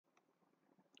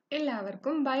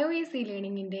എല്ലാവർക്കും bio easy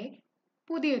ലേണിംഗിന്റെ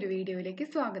പുതിയൊരു വീഡിയോയിലേക്ക്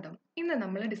സ്വാഗതം. ഇന്ന്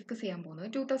നമ്മൾ ഡിസ്കസ് ചെയ്യാൻ പോകുന്നത്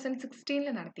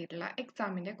 2016 നടത്തിയിട്ടുള്ള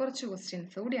എക്സാമിന്റെ കുറച്ച്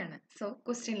ക്വസ്റ്റ്യൻസ് കൂടിയാണ്. സോ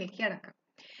ക്വസ്റ്റ്യനിലേക്ക് കടക്കാം.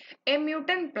 A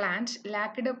mutant plant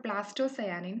lacked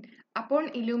plastocyanin. Upon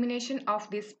illumination of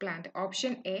this plant,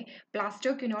 option A,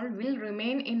 plastoquinol will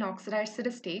remain in oxidized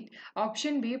state.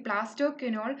 Option B,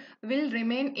 plastoquinol will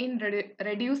remain in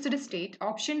reduced state.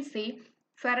 Option C,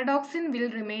 ferredoxin will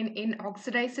remain in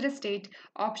oxidized state.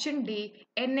 Option D,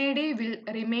 NAD will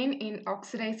remain in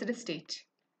oxidized state.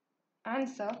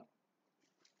 Answer.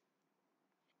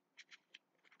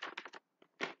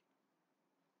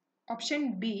 Option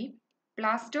B,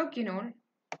 plastoquinol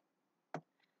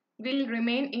will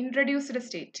remain in reduced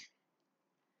state.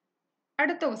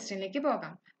 അടുത്ത ക്വസ്റ്റ്യനിലേക്ക്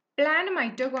പോകാം. Plant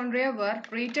mitochondria were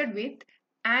treated with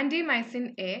antimycin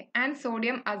A and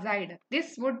sodium azide. This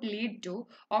would lead to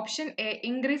option A,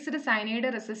 increased cyanide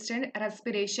resistant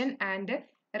respiration and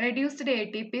reduced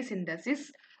ATP synthesis.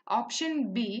 Option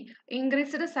B,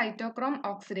 increased cytochrome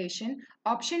oxidation.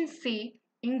 Option C,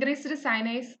 increased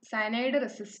cyanide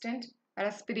resistant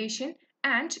respiration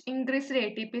and increased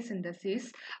ATP synthesis.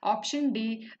 Option D,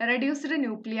 reduced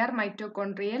nuclear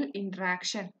mitochondrial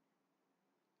interaction.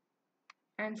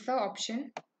 Answer option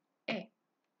A.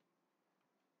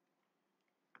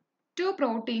 Two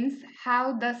proteins have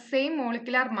the same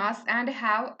molecular mass and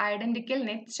have identical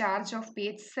net charge of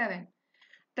pH 7.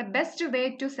 The best way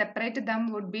to separate them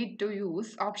would be to use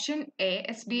option A,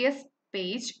 SDS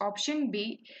page, option B,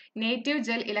 native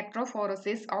gel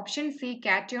electrophoresis, option C,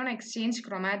 cation exchange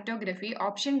chromatography,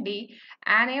 option D,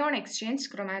 anion exchange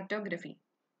chromatography.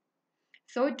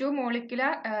 So two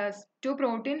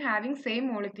protein having same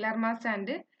molecular mass and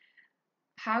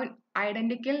have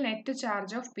identical net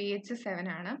charge of pH 7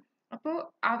 ആണ്. അപ്പോൾ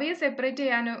അവയെ separate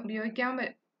ചെയ്യാൻ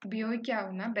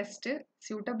ഉപയോഗിക്കാവുന്ന best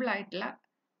suitable ആയിട്ടുള്ള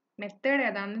method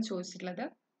ഏതാണെന്ന് ചോദിച്ചിട്ടുള്ളത്.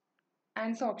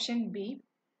 Answer option B.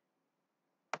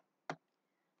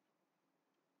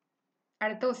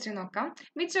 അടുത്ത question നോക്കാം.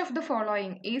 Which of the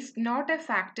following is not A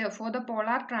factor for the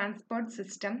polar transport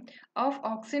system of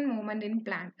auxin movement in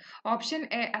plant? Option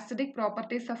A, acidic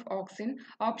properties of auxin.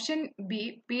 Option B,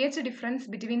 pH difference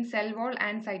between cell wall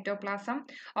and cytoplasm.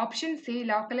 Option C,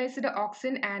 localised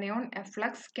auxin anion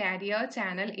efflux carrier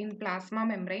channel in plasma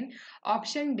membrane.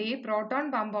 Option D, proton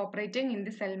pump operating in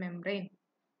the cell membrane.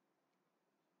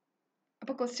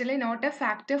 അപ്പോൾ ക്വസ്റ്റ്യനിൽ not A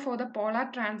factor for the polar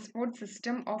transport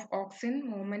system of auxin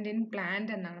movement in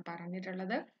plant എന്നാണ്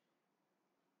പറഞ്ഞിട്ടുള്ളത്.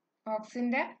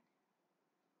 ഓക്സിന്റെ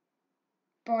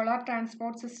polar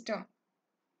transport system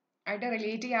ആയിട്ട്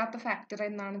relate ചെയ്യാത്ത factor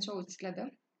എന്നാണ് ചോദിച്ചിട്ടുള്ളത്.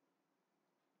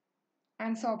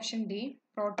 Answer option D,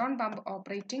 proton pump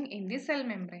operating in the cell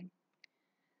membrane.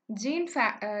 Gene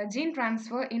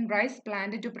transfer in rice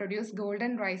plant to produce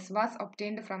golden rice was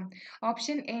obtained from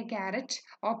option A, carrot.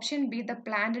 Option B, the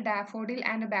plant daffodil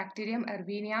and bacterium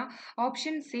erwinia.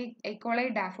 Option C, E. coli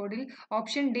daffodil.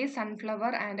 Option D,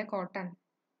 sunflower and cotton.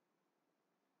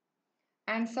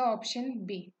 Answer option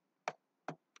B.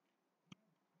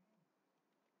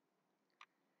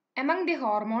 Among the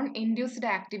hormone-induced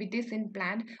activities in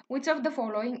plant, which of the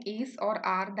following is or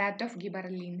are that of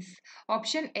gibberellins?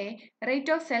 Option A, rate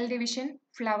of cell division,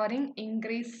 flowering,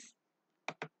 increase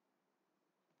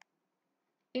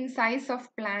in size of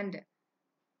plant.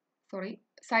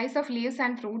 Size of leaves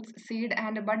and fruits, seed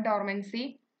and bud dormancy,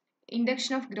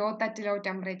 induction of growth at low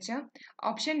temperature.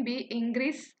 Option B,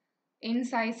 increase in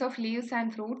size of leaves and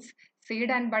fruits, seed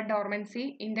and bud dormancy,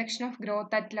 induction of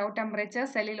growth at low temperature,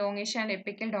 cell elongation and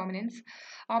apical dominance.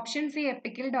 Option C,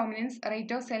 apical dominance,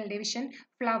 rate of cell division,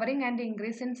 flowering and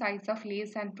increase in size of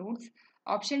leaves and fruits.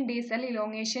 Option D, cell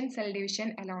elongation, cell division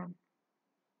alone.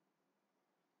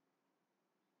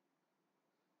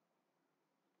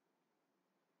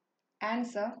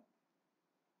 Answer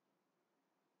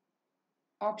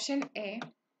option A.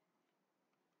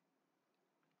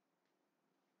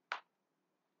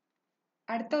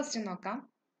 അടുത്ത question നോക്കാം.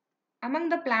 Among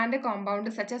the plant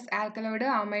compounds such as alkaloid,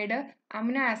 amide,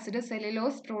 amino acid,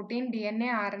 cellulose, protein, DNA,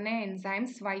 RNA,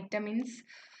 enzymes, vitamins,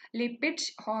 lipids,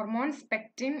 hormones,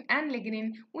 pectin and lignin,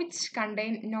 which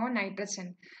contain no nitrogen?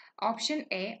 Option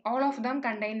A, all of them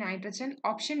contain nitrogen.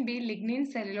 Option B, lignin,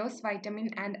 cellulose, vitamin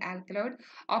and alkaloid.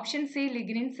 Option C,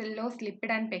 lignin, cellulose,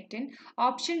 lipid and pectin.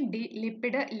 Option D,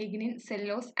 lipid, lignin,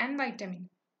 cellulose and vitamin.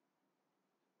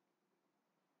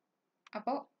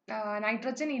 അപ്പോൾ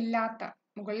nitrogen ഇല്ലാത്ത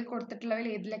മുകളിൽ കൊടുത്തിട്ടുള്ളവയിൽ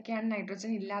ഏതിലൊക്കെയാണ്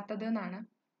nitrogen ഇല്ലാത്തത് എന്നാണ്.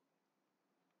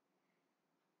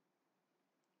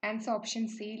 Answer option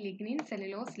C, lignin,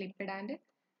 cellulose, lipid and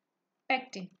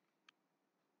pectin.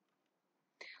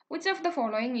 Which of the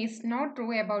following is not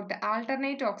true about the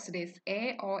alternate oxidase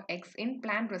AOX in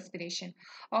plant respiration?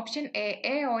 Option A,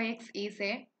 AOX is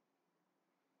a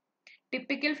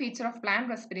typical feature of plant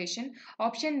respiration.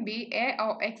 Option B,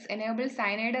 AOX enables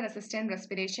cyanide-resistant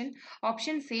respiration.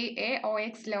 Option C,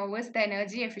 AOX lowers the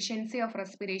energy efficiency of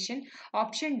respiration.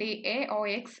 Option D,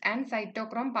 AOX and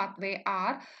cytochrome pathway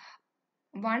are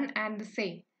one and the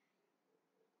same.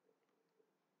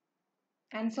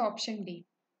 Answer option D.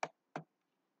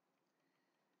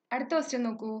 അടുത്ത question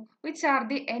നോക്കൂ. Which are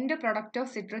the end product of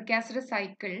citric acid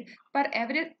cycle per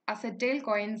every acetyl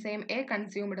coenzyme A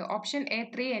consumed? Option A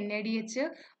 3 NADH,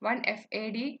 1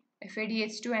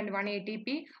 FADH2 and 1 ATP.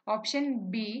 Option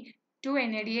B 2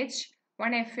 NADH,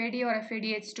 1 FAD or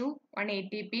FADH2, 1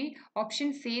 ATP.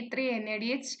 Option C 3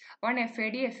 NADH, 1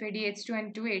 FAD, FADH2 and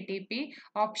 2 ATP.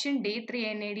 Option D 3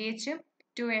 NADH,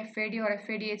 2 FAD or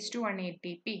FADH2, 1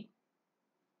 ATP.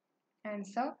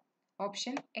 Answer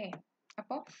option A.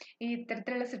 അപ്പോൾ ഈ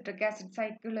ഇത്തരത്തിലുള്ള citric acid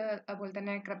cycle അതുപോലെ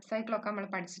തന്നെ Kreb സൈക്കിളൊക്കെ നമ്മൾ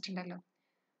പഠിച്ചിട്ടുണ്ടല്ലോ.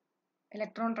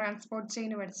 Electron transport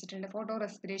chain പഠിച്ചിട്ടുണ്ട്, photo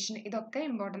respiration, ഇതൊക്കെ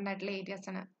important ആയിട്ടുള്ള areas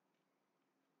ആണ്.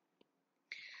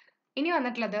 ഇനി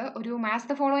വന്നിട്ടുള്ളത് ഒരു മാച്ച്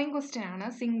ദ ഫോളോയിങ് ക്വസ്റ്റ്യൻ ആണ്.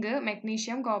 Zinc,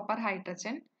 magnesium, copper,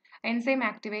 hydrogen, enzyme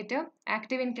activator,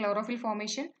 active in chlorophyll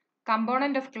formation,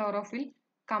 component of chlorophyll,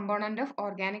 component of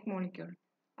organic molecule.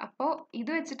 അപ്പോൾ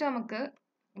ഇത് വെച്ചിട്ട് നമുക്ക്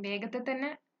വേഗത്തിൽ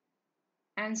തന്നെ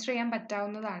ആൻസർ ചെയ്യാൻ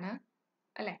പറ്റാവുന്നതാണ്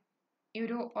അല്ലേ, ഈ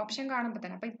ഒരു ഓപ്ഷൻ കാണുമ്പോൾ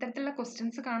തന്നെ. അപ്പോൾ ഇത്തരത്തിലുള്ള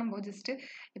ക്വസ്റ്റ്യൻസ് കാണുമ്പോൾ ജസ്റ്റ്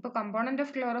ഇപ്പോൾ കമ്പോണന്റ്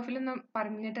ഓഫ് ക്ലോറോഫിൽ എന്ന്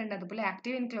പറഞ്ഞിട്ടുണ്ട്, അതുപോലെ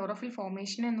ആക്റ്റീവ് ഇൻ ക്ലോറോഫിൽ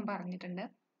ഫോർമേഷൻ എന്ന് പറഞ്ഞിട്ടുണ്ട്.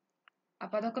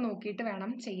 അപ്പോൾ അതൊക്കെ നോക്കിയിട്ട്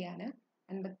വേണം ചെയ്യാൻ.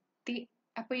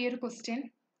 അപ്പോൾ ഈ ഒരു ക്വസ്റ്റ്യൻ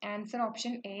ആൻസർ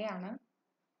ഓപ്ഷൻ എ ആണ്.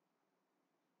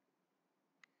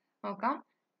 നോക്കാം.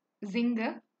 Zinc,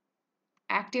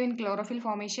 active in chlorophyll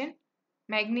formation,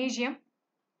 magnesium,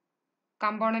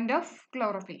 component of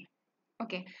chlorophyll.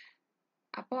 Okay,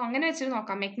 അപ്പോൾ അങ്ങനെ വെച്ചിട്ട്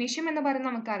നോക്കാം. മെഗ്നീഷ്യം എന്ന്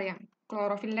പറയുന്നത് നമുക്കറിയാം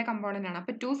ക്ലോറോഫിലിന്റെ കമ്പോണന്റ് ആണ്.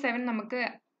 അപ്പോൾ 2, 7 നമുക്ക്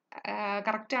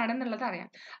കറക്റ്റ് ആണെന്നുള്ളത് അറിയാം.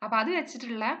 അപ്പോൾ അത്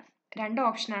വെച്ചിട്ടുള്ള 2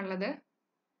 ഓപ്ഷനാണുള്ളത്,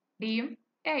 ഡിയും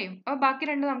എയും. അപ്പോൾ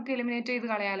ബാക്കി 2 നമുക്ക് എലിമിനേറ്റ് ചെയ്ത്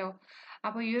കളയാലോ.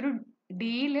 അപ്പോൾ ഈ ഒരു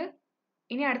ഡിയിൽ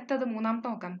ഇനി അടുത്തത് മൂന്നാമത്തെ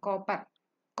നോക്കാം, കോപ്പർ.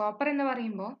 കോപ്പർ എന്ന്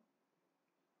പറയുമ്പോൾ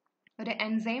ഒരു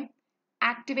എൻസൈം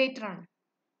ആക്ടിവേറ്റർ ആണ്.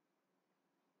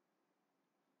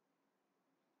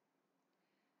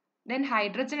 ദെൻ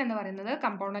ഹൈഡ്രജൻ എന്ന് പറയുന്നത്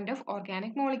കമ്പോണന്റ് ഓഫ്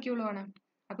ഓർഗാനിക് മോളിക്യൂളുമാണ്.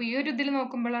 അപ്പോൾ ഈ ഒരു ഇതിൽ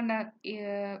നോക്കുമ്പോഴാണ്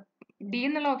ഡി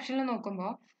എന്നുള്ള ഓപ്ഷനിൽ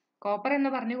നോക്കുമ്പോൾ കോപ്പർ എന്ന്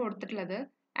പറഞ്ഞു കൊടുത്തിട്ടുള്ളത്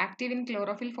ആക്റ്റീവ് ഇൻ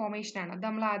ക്ലോറോഫിൽ ഫോർമേഷൻ ആണ്. അത്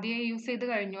നമ്മൾ ആദ്യമേ യൂസ് ചെയ്ത്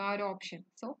കഴിഞ്ഞു ആ ഒരു ഓപ്ഷൻ.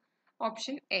 So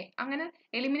option A. അങ്ങനെ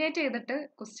എലിമിനേറ്റ് ചെയ്തിട്ട്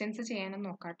ക്വസ്റ്റ്യൻസ് ചെയ്യാനും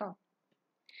നോക്കാം കേട്ടോ.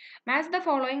 Match the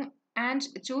following and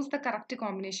choose the correct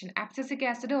combination. Abscisic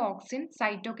acid, auxin,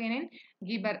 cytokinin,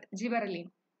 ജിബറലിൻ.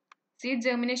 Seed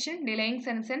germination, delaying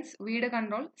senescence, weed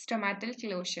control, stomatal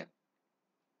closure.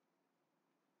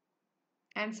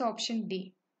 Answer option D.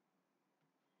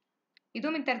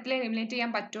 ഇതും ഇത്തരത്തിൽ എലിമിനേറ്റ്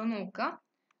ചെയ്യാൻ പറ്റുമോ എന്ന് നോക്കുക.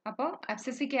 അപ്പോൾ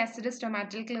അബ്സിസിക് ആസിഡ്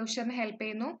സ്റ്റൊമാറ്റൽ ക്ലോഷറിന് ഹെൽപ്പ്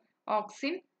ചെയ്യുന്നു,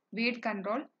 auxin weed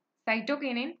control,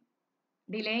 cytokinin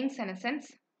delaying senescence,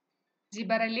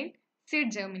 ജിബറലിൻ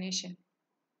seed germination.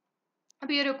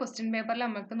 അപ്പോൾ ഈ ഒരു ക്വസ്റ്റ്യൻ പേപ്പറിൽ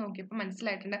നമുക്ക് നോക്കിയപ്പോൾ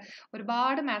മനസ്സിലായിട്ടുണ്ട്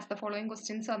ഒരുപാട് മാച്ച് ദ ഫോളോയിങ്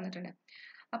ക്വസ്റ്റ്യൻസ് വന്നിട്ടുണ്ട്.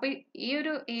 അപ്പോൾ ഈ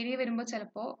ഒരു ഏരിയ വരുമ്പോൾ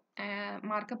ചിലപ്പോൾ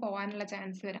മാർക്ക് പോകാനുള്ള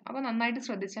ചാൻസ് വരും. അപ്പോൾ നന്നായിട്ട്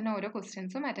ശ്രദ്ധിച്ച് തന്നെ ഓരോ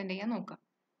ക്വസ്റ്റ്യൻസും അറ്റൻഡ് ചെയ്യാൻ നോക്കാം.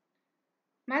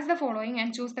 Match the following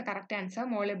and choose the correct answer.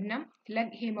 Molybdenum, lead,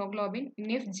 hemoglobin,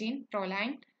 NIF gene,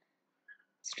 proline,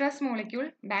 stress molecule,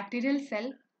 bacterial cell,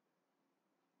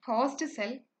 host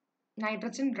cell,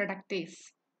 nitrogen reductase.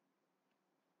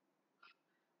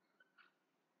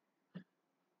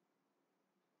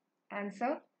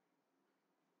 Answer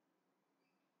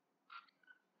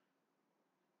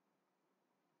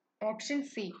option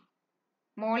C.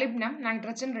 Molybdenum,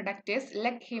 nitrogen reductase,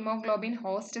 lead, hemoglobin,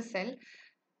 host cell,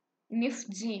 NIF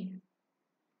gene,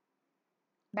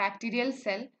 bacterial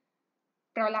cell,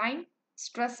 proline,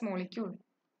 stress molecule.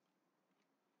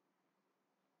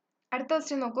 അടുത്ത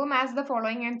question നോക്കൂ. Match the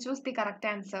following and choose the correct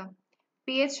answer.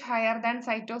 pH higher than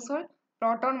cytosol,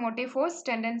 proton motive force,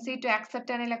 tendency to accept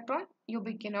an electron,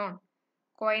 ubiquinone.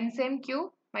 Coenzyme Q,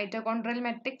 mitochondrial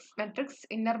matrix,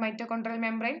 inner mitochondrial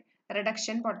membrane,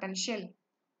 reduction potential.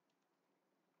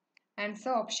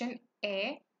 Answer option A.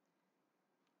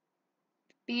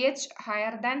 pH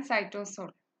higher than cytosol,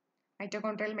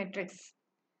 mitochondrial matrix,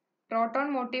 proton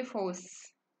motive force,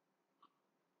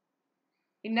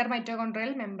 inner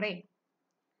mitochondrial membrane,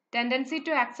 tendency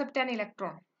to accept an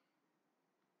electron,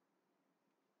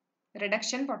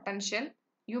 reduction potential,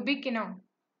 ubiquinone,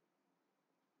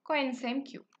 coenzyme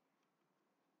Q.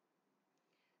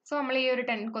 So നമ്മൾ ഈ ഒരു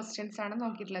 10 questions ആണ്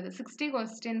നോക്കിയിട്ടുള്ളത്. 60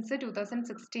 questions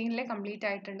 2016 complete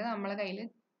ആയിട്ടുണ്ട്. നമ്മളെ കയ്യിൽ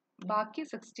ബാക്കി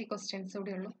 60 questions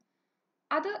കൂടെ ഉള്ളൂ.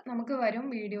 അത് നമുക്ക് വരും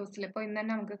വീഡിയോസിൽ. ഇപ്പോൾ ഇന്ന്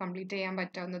തന്നെ നമുക്ക് കംപ്ലീറ്റ് ചെയ്യാൻ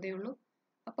പറ്റാവുന്നതേ ഉള്ളൂ.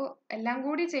 അപ്പോൾ എല്ലാം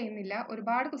കൂടി ചെയ്യുന്നില്ല.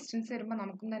 ഒരുപാട് ക്വസ്റ്റ്യൻസ് വരുമ്പോൾ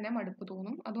നമുക്കും തന്നെ മടുപ്പ്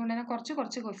തോന്നും. അതുകൊണ്ട് തന്നെ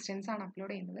കുറച്ച് ക്വസ്റ്റ്യൻസ് ആണ്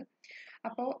അപ്ലോഡ് ചെയ്യുന്നത്.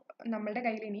 അപ്പോൾ നമ്മളുടെ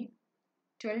കയ്യിൽ ഇനി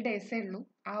 12 ഡേയ്സേ ഉള്ളൂ.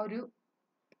 ആ ഒരു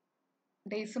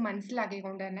ഡേയ്സ്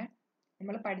മനസ്സിലാക്കിക്കൊണ്ട് തന്നെ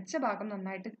നമ്മൾ പഠിച്ച ഭാഗം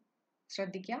നന്നായിട്ട്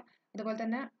ശ്രദ്ധിക്കുക. അതുപോലെ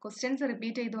തന്നെ ക്വസ്റ്റ്യൻസ്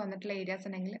റിപ്പീറ്റ് ചെയ്ത് വന്നിട്ടുള്ള ഏരിയാസ്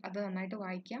ഉണ്ടെങ്കിൽ അത് നന്നായിട്ട്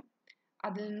വായിക്കാം.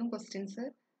 അതിൽ നിന്നും ക്വസ്റ്റ്യൻസ്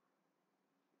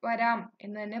വരാം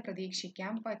എന്ന് തന്നെ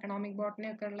പ്രതീക്ഷിക്കാം. ഇപ്പോൾ എക്കണോമിക് ബോട്ടണി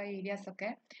ഒക്കെ ഉള്ള ഏരിയാസ് ഒക്കെ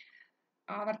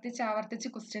ആവർത്തിച്ച്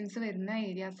ക്വസ്റ്റ്യൻസ് വരുന്ന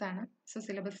ഏരിയാസ് ആണ്. സോ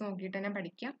സിലബസ് നോക്കിയിട്ട് തന്നെ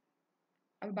പഠിക്കാം.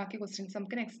 അപ്പോൾ ബാക്കി ക്വസ്റ്റ്യൻസ്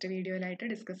നമുക്ക് നെക്സ്റ്റ് വീഡിയോയിലായിട്ട്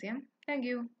ഡിസ്കസ് ചെയ്യാം. താങ്ക്